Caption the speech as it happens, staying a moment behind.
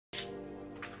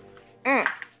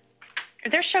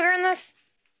Is there sugar in this?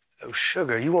 Oh,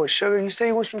 sugar. You want sugar? You say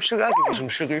you want some sugar? I'll give you some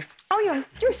sugar. Oh,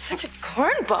 you're such a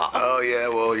cornball. Oh, yeah,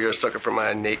 well, you're a sucker for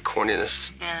my innate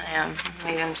corniness. Yeah, I am.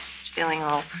 Maybe I'm just feeling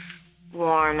all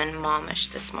warm and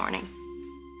momish this morning.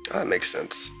 Oh, that makes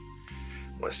sense.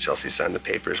 Once Chelsea signed the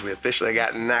papers, we officially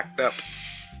got knocked up.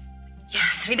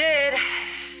 Yes, we did.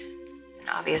 And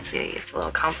obviously, it's a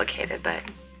little complicated, but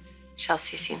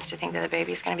Chelsea seems to think that the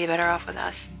baby's gonna be better off with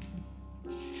us.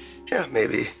 Yeah,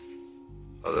 maybe.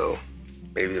 Although,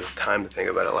 maybe with time to think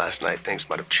about it last night, things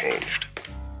might have changed.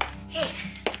 Hey.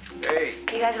 Hey.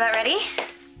 You guys about ready?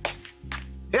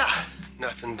 Yeah.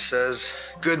 Nothing says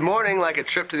good morning like a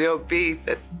trip to the OB.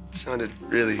 That sounded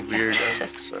really weird.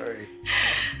 I'm sorry.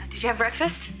 Did you have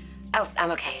breakfast? Oh, I'm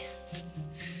okay.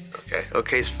 Okay.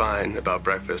 Okay's fine about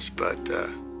breakfast, but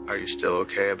are you still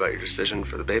okay about your decision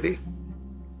for the baby?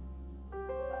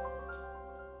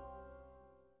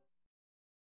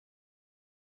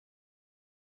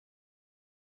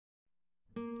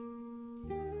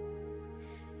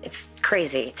 It's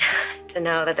crazy to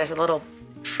know that there's a little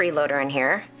freeloader in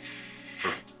here.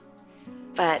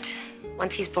 But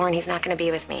once he's born, he's not going to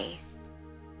be with me.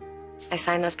 I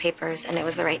signed those papers, and it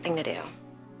was the right thing to do.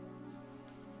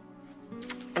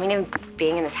 I mean, even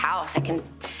being in this house, I can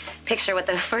picture what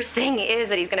the first thing is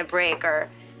that he's going to break, or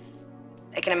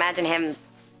I can imagine him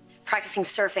practicing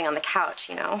surfing on the couch,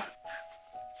 you know?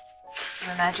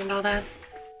 You imagined all that?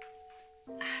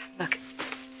 Look,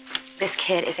 this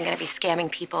kid isn't going to be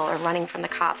scamming people or running from the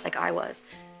cops like I was.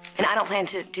 And I don't plan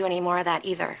to do any more of that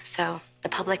either, so the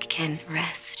public can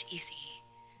rest easy.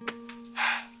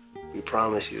 We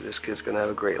promise you this kid's gonna have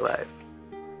a great life.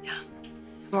 Yeah.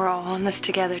 We're all in this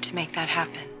together to make that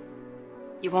happen.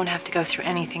 You won't have to go through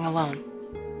anything alone.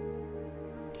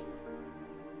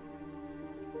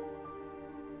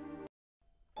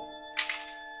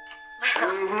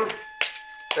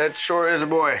 That sure is a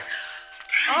boy.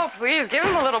 Oh, please, give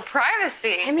him a little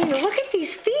privacy. I mean, look at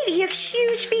these feet. He has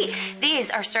huge feet. These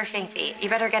are surfing feet. You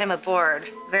better get him aboard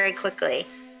very quickly.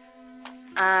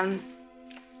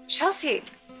 Chelsea,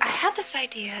 I had this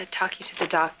idea to talk you to the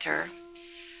doctor.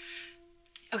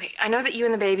 Okay, I know that you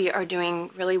and the baby are doing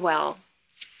really well,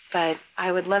 but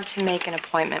I would love to make an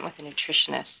appointment with a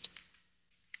nutritionist.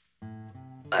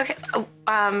 Okay,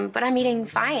 but I'm eating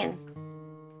fine.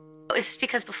 Is this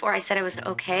because before I said it was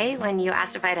okay when you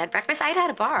asked if I'd had breakfast? I'd had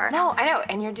a bar. No, I know,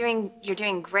 and you're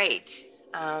doing great.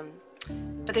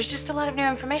 But there's just a lot of new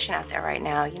information out there right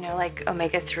now, you know, like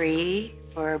omega-3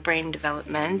 for brain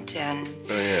development and,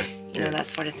 you know, that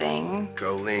sort of thing.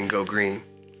 Go lean, go green.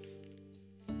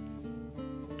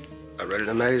 I read it in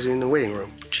a magazine in the waiting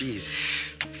room. Jeez.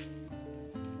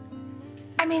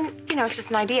 I mean, you know, it's just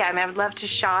an idea. I mean, I would love to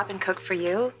shop and cook for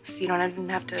you so you don't even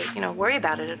have to, you know, worry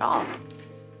about it at all.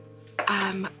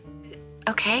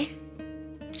 Okay.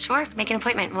 Sure, make an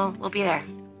appointment. We'll be there.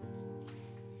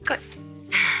 Good.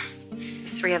 The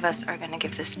three of us are gonna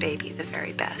give this baby the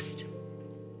very best.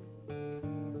 I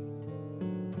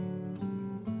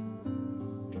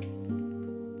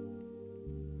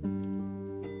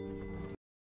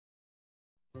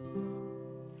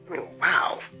mean,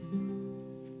 wow.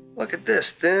 Look at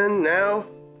this. Thin now.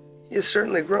 He has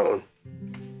certainly grown.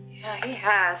 Yeah, he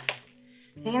has.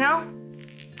 You know,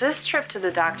 this trip to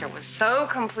the doctor was so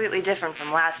completely different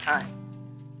from last time.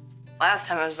 Last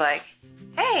time it was like,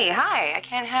 hey, hi, I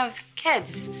can't have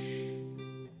kids.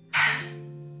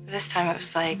 This time it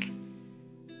was like,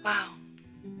 wow,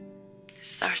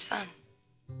 this is our son.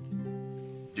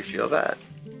 Do you feel that?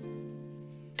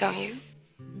 Don't you?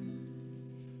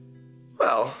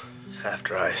 Well,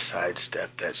 after I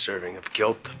sidestepped that serving of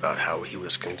guilt about how he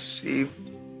was conceived.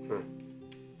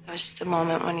 That was just a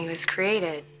moment when he was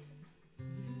created.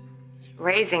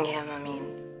 Raising him, I mean,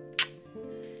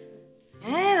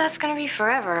 that's gonna be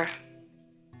forever.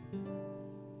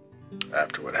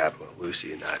 After what happened with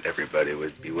Lucy, not everybody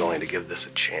would be willing to give this a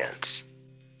chance.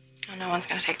 Oh, no one's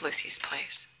gonna take Lucy's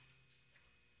place.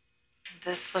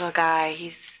 This little guy,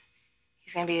 he's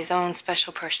gonna be his own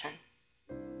special person.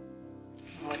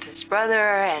 With his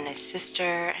brother and his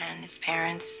sister and his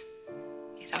parents,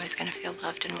 he's always gonna feel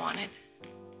loved and wanted.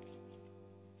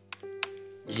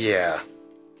 Yeah.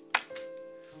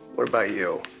 What about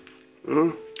you?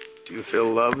 Do you feel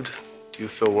loved? Do you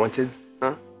feel wanted?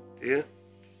 Huh? Do you?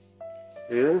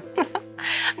 Yeah?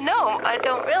 No, I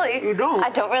don't really. You don't? I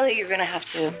don't really. You're gonna have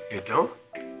to. You don't?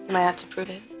 You might have to prove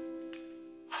it.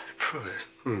 Prove it.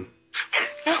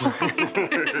 No.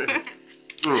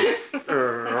 You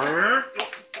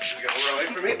got more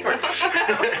life for me?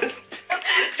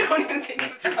 Don't even think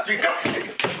about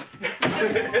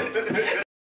it.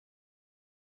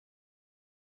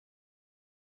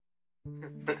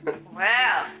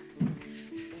 Well,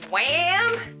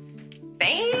 wham,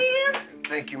 bam.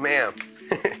 Thank you, ma'am.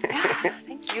 Yeah,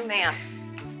 thank you, ma'am.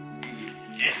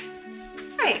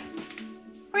 Hey,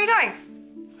 where are you going?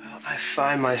 Well, I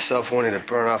find myself wanting to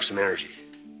burn off some energy.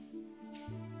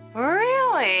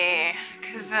 Really?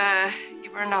 Because, you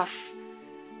burned off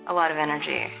a lot of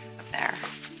energy up there.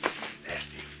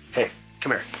 Nasty. Hey,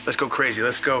 come here. Let's go crazy.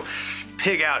 Let's go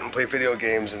pig out and play video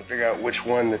games and figure out which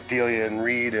one that Delia and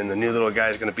Reed and the new little guy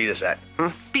is going to beat us at. Hmm?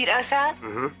 Beat us at?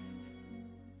 Mm-hmm.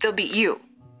 They'll beat you,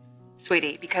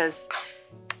 sweetie, because,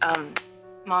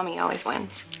 Mommy always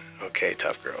wins. Okay,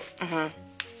 tough girl.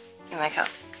 Mm-hmm. You like how?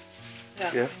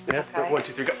 Yeah. Okay. 1,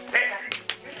 2, 3, go. Hey.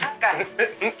 You're a tough guy.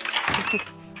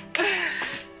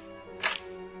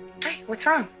 Hey, what's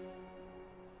wrong?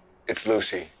 It's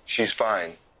Lucy. She's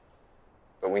fine.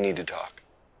 But we need to talk.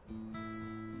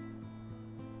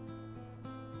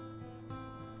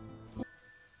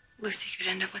 Lucy could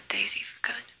end up with Daisy for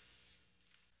good.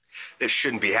 This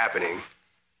shouldn't be happening.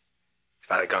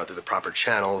 If I had gone through the proper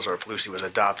channels, or if Lucy was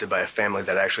adopted by a family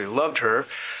that actually loved her,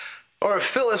 or if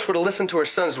Phyllis were to listen to her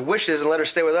son's wishes and let her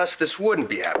stay with us, this wouldn't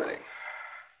be happening.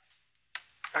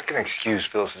 I'm not gonna excuse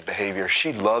Phyllis's behavior.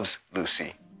 She loves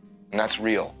Lucy, and that's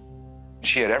real.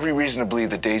 She had every reason to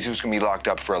believe that Daisy was gonna be locked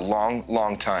up for a long,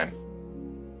 long time.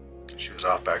 She was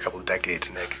off by a couple of decades,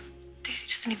 Nick. Daisy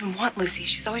doesn't even want Lucy.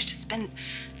 She's always just been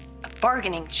a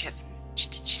bargaining chip. She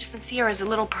doesn't see her as a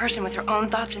little person with her own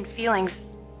thoughts and feelings.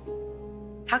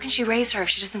 How can she raise her if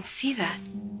she doesn't see that?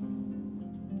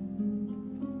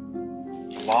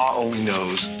 The law only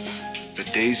knows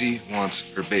that Daisy wants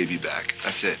her baby back.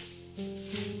 That's it.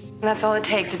 And that's all it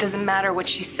takes. It doesn't matter what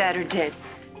she said or did.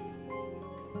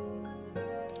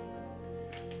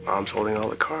 Mom's holding all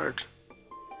the cards.